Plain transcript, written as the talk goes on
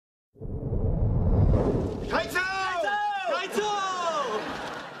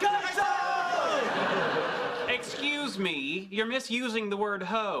you're misusing the word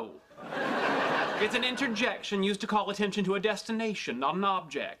hoe. It's an interjection used to call attention to a destination, not an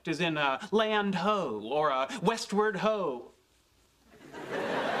object, as in a land ho or a westward ho.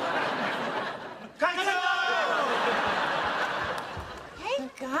 Hey,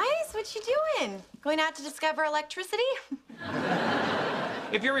 guys, what you doing? Going out to discover electricity?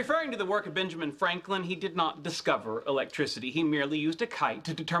 If you're referring to the work of Benjamin Franklin, he did not discover electricity. He merely used a kite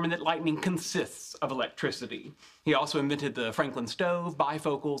to determine that lightning consists of electricity. He also invented the Franklin stove,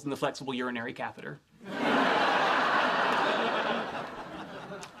 bifocals, and the flexible urinary catheter.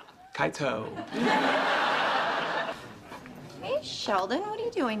 Kites ho. Hey, Sheldon, what are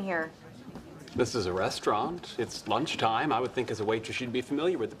you doing here? This is a restaurant. It's lunchtime. I would think as a waitress you'd be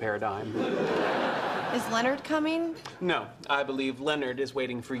familiar with the paradigm. Is Leonard coming? No, I believe Leonard is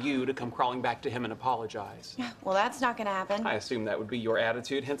waiting for you to come crawling back to him and apologize. Well, that's not gonna happen. I assume that would be your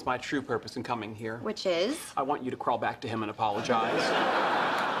attitude, hence my true purpose in coming here. Which is? I want you to crawl back to him and apologize.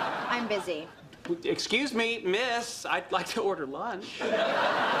 I'm busy. Excuse me, miss, I'd like to order lunch.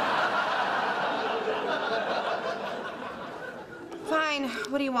 Fine,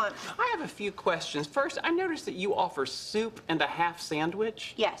 what do you want? I have a few questions. First, I noticed that you offer soup and a half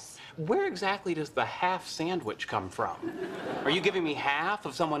sandwich. Yes. Where exactly does the half sandwich come from? Are you giving me half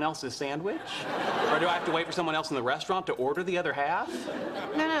of someone else's sandwich? Or do I have to wait for someone else in the restaurant to order the other half?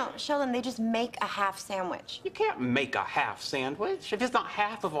 No, Sheldon, they just make a half sandwich. You can't make a half sandwich. If it's not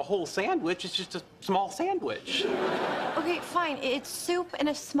half of a whole sandwich, it's just a small sandwich. Okay, fine. It's soup and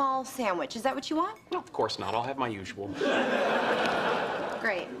a small sandwich. Is that what you want? No, of course not. I'll have my usual.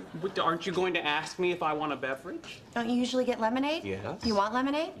 Great. But aren't you going to ask me if I want a beverage? Don't you usually get lemonade? Yes. You want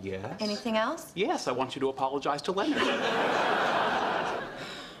lemonade? Yes. Anything else? Yes, I want you to apologize to Leonard.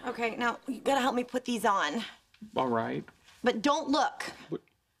 Okay, now you gotta help me put these on. All right. But don't look.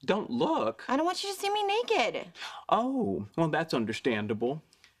 Don't look. I don't want you to see me naked. Oh, well, that's understandable.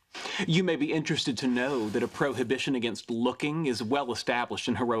 You may be interested to know that a prohibition against looking is well established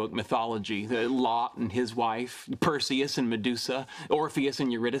in heroic mythology. Lot and his wife, Perseus and Medusa, Orpheus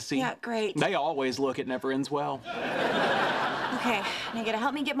and Eurydice. Yeah, great. They always look. It never ends well. Okay, now you gotta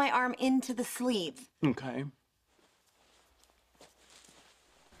help me get my arm into the sleeve. Okay.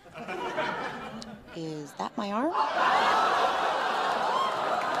 Is that my arm?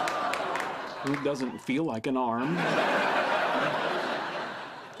 It doesn't feel like an arm.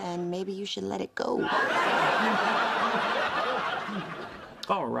 Then maybe you should let it go.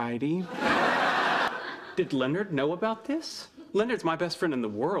 All righty. Did Leonard know about this? Leonard's my best friend in the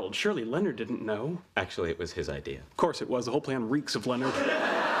world. Surely Leonard didn't know. Actually, it was his idea. Of course it was. The whole plan reeks of Leonard.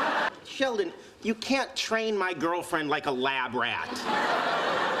 Sheldon, you can't train my girlfriend like a lab rat.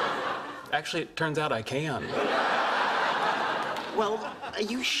 Actually, it turns out I can. Well,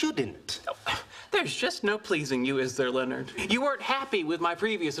 you shouldn't. There's just no pleasing you, is there, Leonard? You weren't happy with my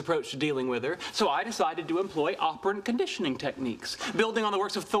previous approach to dealing with her, so I decided to employ operant conditioning techniques, building on the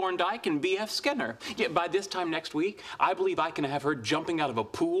works of Thorndike and B.F. Skinner. Yet by this time next week, I believe I can have her jumping out of a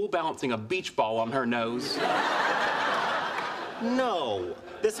pool, balancing a beach ball on her nose. No,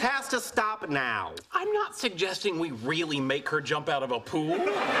 this has to stop now. I'm not suggesting we really make her jump out of a pool.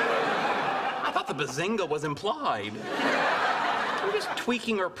 I thought the bazinga was implied. We're just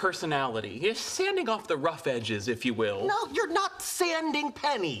tweaking her personality, just sanding off the rough edges, if you will. No, you're not sanding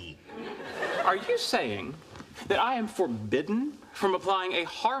Penny. Are you saying that I am forbidden from applying a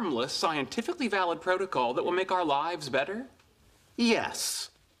harmless, scientifically valid protocol that will make our lives better? Yes,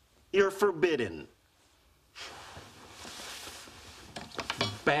 you're forbidden.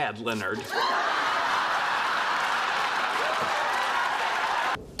 Bad, Leonard.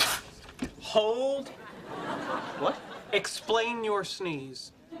 Hold. What? Explain your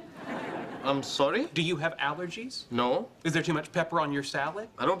sneeze. I'm sorry? Do you have allergies? No, Is there too much pepper on your salad?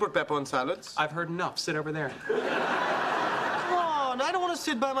 I don't put pepper on salads. I've heard enough. Sit over there. Come on, I don't want to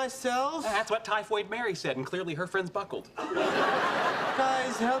sit by myself. That's what Typhoid Mary said, and clearly her friends buckled.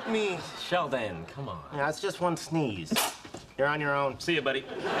 Guys, help me. Sheldon, come on. Yeah, it's just one sneeze. You're on your own. See you, buddy.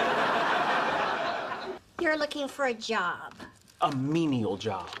 You're looking for a job. A menial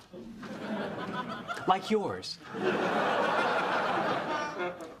job. Like yours.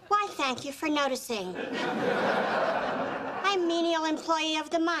 Why, thank you for noticing. I'm Menial Employee of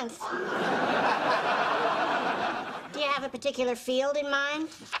the Month. Do you have a particular field in mind?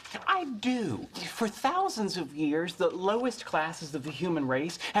 I do. For thousands of years, the lowest classes of the human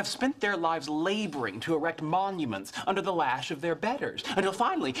race have spent their lives laboring to erect monuments under the lash of their betters, until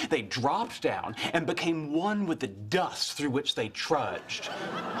finally they dropped down and became one with the dust through which they trudged.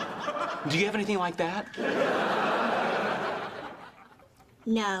 Do you have anything like that?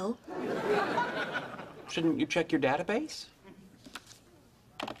 No. Shouldn't you check your database?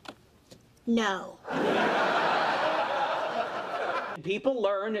 No. People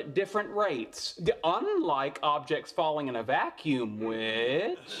learn at different rates, unlike objects falling in a vacuum,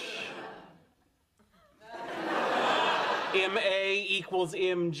 which... MA equals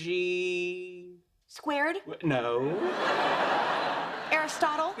MG... Squared? No.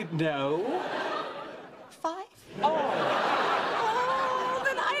 Aristotle? No. 5? Oh. Oh,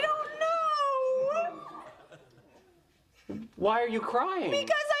 then I don't know. Why are you crying? Because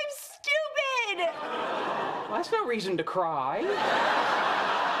I'm stupid. Well, that's no reason to cry.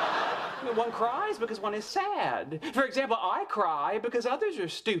 One cries because one is sad. For example, I cry because others are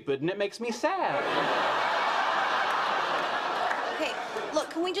stupid and it makes me sad. Okay, look,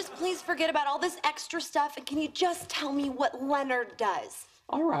 can we just please forget about all this extra stuff and can you just tell me what Leonard does?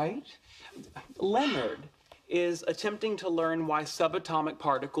 All right. Leonard is attempting to learn why subatomic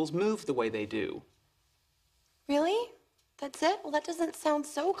particles move the way they do. Really? That's it? Well, that doesn't sound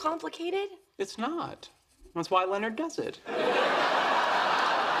so complicated. It's not. That's why Leonard does it.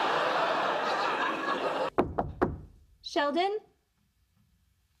 Sheldon?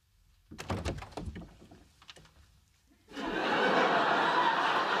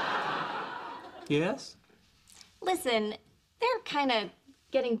 Yes? Listen, they're kind of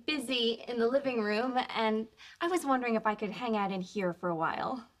getting busy in the living room, and I was wondering if I could hang out in here for a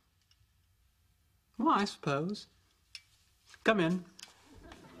while. Well, I suppose. Come in.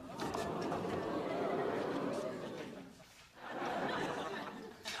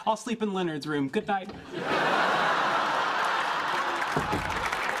 I'll sleep in Leonard's room. Good night.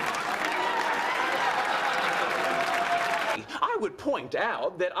 I would point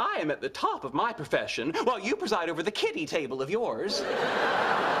out that I am at the top of my profession while you preside over the kiddie table of yours.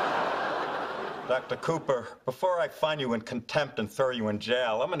 Dr. Cooper, before I find you in contempt and throw you in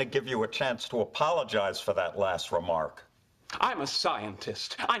jail, I'm going to give you a chance to apologize for that last remark. I'm a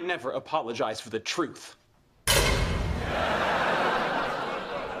scientist. I never apologize for the truth.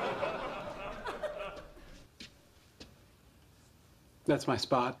 That's my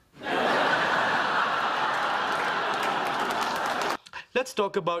spot. Let's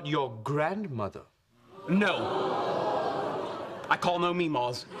talk about your grandmother. No. I call no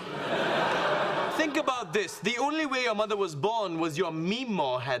meemaws. Think about this. The only way your mother was born was your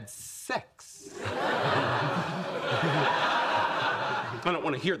meemaw had sex. I don't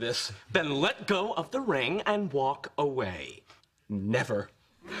want to hear this. Then let go of the ring and walk away. Never.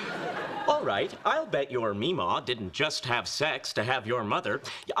 All right, I'll bet your Meemaw didn't just have sex to have your mother.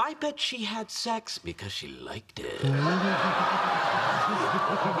 I bet she had sex because she liked it.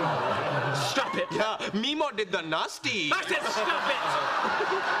 Stop it! Yeah, Meemaw did the nasty. I said stop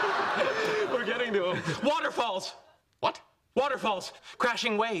it! We're getting to him. Waterfalls! What? Waterfalls,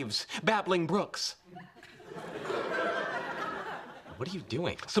 crashing waves, babbling brooks. What are you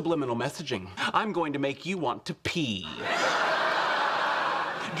doing? Subliminal messaging. I'm going to make you want to pee.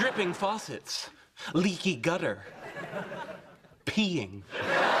 Dripping faucets, leaky gutter, peeing.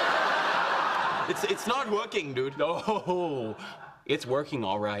 It's not working, dude. Oh, it's working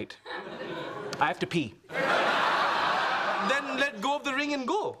all right. I have to pee. Then let go of the ring and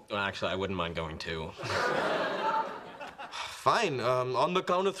go. Well, actually, I wouldn't mind going too. Fine, on the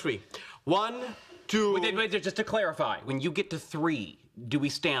count of 3. 1, 2... Wait, just to clarify, when you get to 3, do we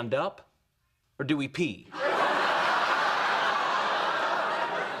stand up or do we pee?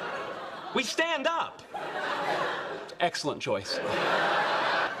 We stand up. Excellent choice.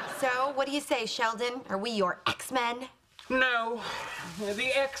 So, what do you say, Sheldon? Are we your X-Men? No,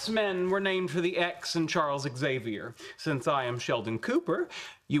 the X-Men were named for the X in Charles Xavier. Since I am Sheldon Cooper,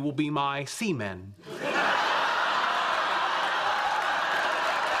 you will be my C-Men.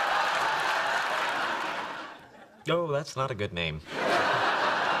 Oh, that's not a good name.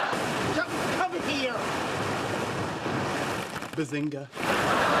 Come here. Bazinga.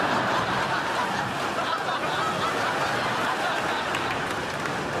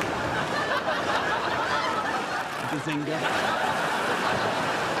 Bazinga.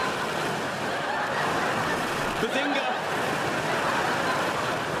 Bazinga.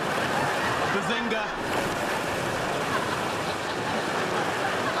 Bazinga.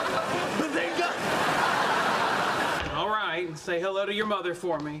 Bazinga. All right, say hello to your mother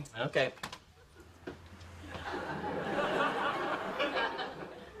for me. Okay.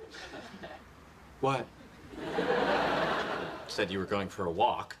 What? Said you were going for a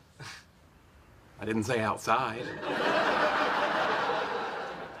walk. I didn't say outside.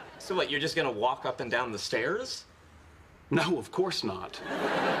 So what, you're just gonna walk up and down the stairs? No, of course not.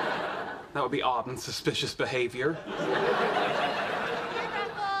 That would be odd and suspicious behavior. Here,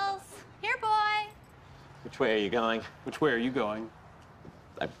 Freckles. Here, boy. Which way are you going? Which way are you going?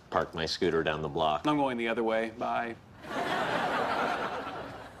 I parked my scooter down the block. I'm going the other way. Bye.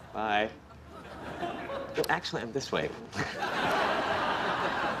 Bye. Actually, I'm this way.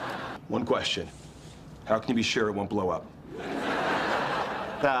 One question. How can you be sure it won't blow up?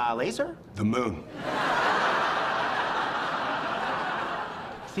 The laser? The moon.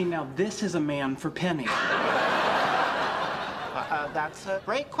 See, now this is a man for Penny. That's a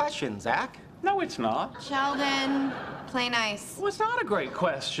great question, Zach. No, it's not. Sheldon, play nice. Well, it's not a great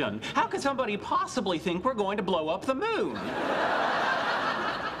question. How could somebody possibly think we're going to blow up the moon?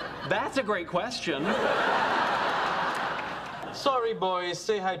 That's a great question. Sorry, boys.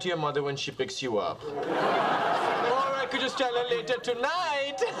 Say hi to your mother when she picks you up. Or I could just tell her later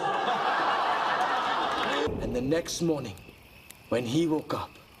tonight. And the next morning, when he woke up,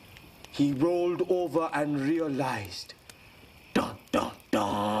 he rolled over and realized, dun, dun,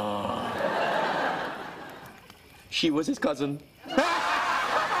 dun. She was his cousin.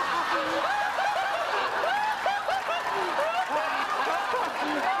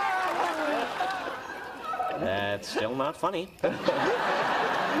 That's still not funny.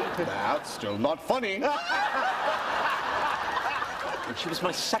 That's still not funny. And she was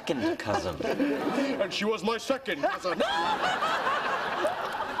my second cousin. And she was my second cousin.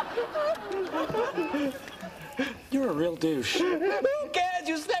 You're a real douche. Who cares?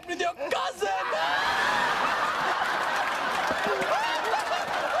 You slept with your cousin!